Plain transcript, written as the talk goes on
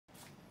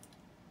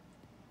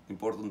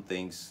important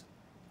things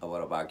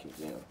about a vacuum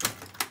cleaner.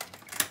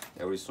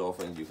 Every so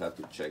often you have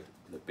to check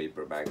the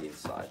paper bag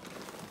inside.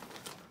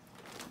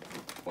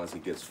 Once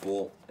it gets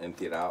full,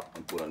 empty it out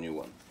and put a new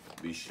one.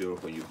 Be sure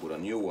when you put a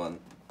new one,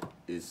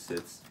 it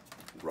sits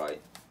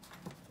right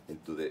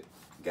into the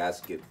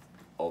gasket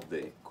of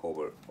the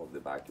cover of the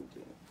vacuum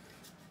cleaner.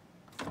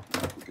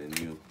 Put the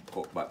new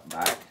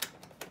bag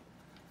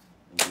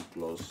and you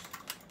close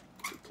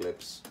the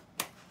clips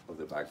of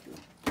the vacuum.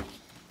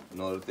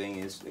 Another thing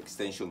is the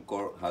extension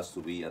cord has to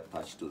be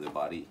attached to the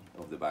body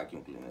of the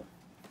vacuum cleaner.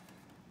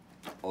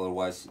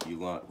 Otherwise,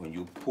 when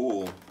you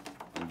pull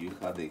and you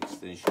have the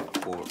extension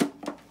cord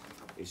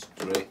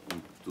straight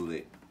into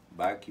the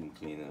vacuum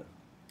cleaner,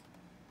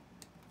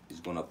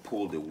 it's gonna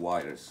pull the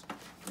wires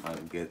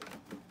and get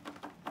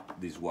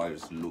these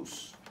wires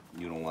loose.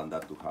 You don't want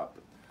that to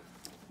happen.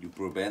 You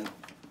prevent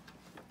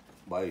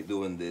by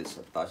doing this.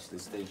 Attach the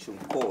extension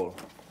cord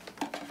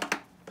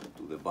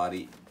to the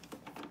body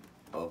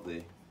of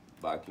the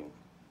vacuum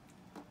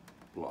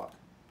plug.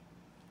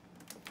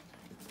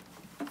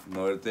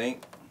 Another thing,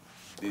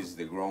 this is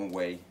the wrong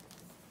way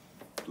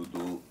to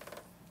do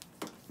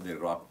the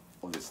wrap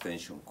of the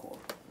extension cord.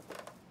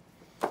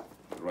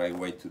 The right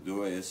way to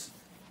do it is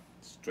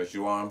stretch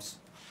your arms,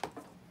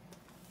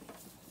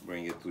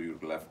 bring it to your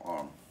left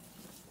arm.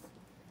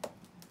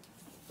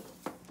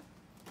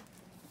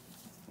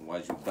 And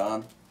once you're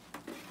done,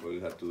 what you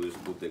have to do is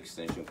put the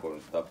extension cord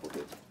on top of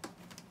it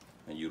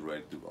and you're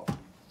ready to go.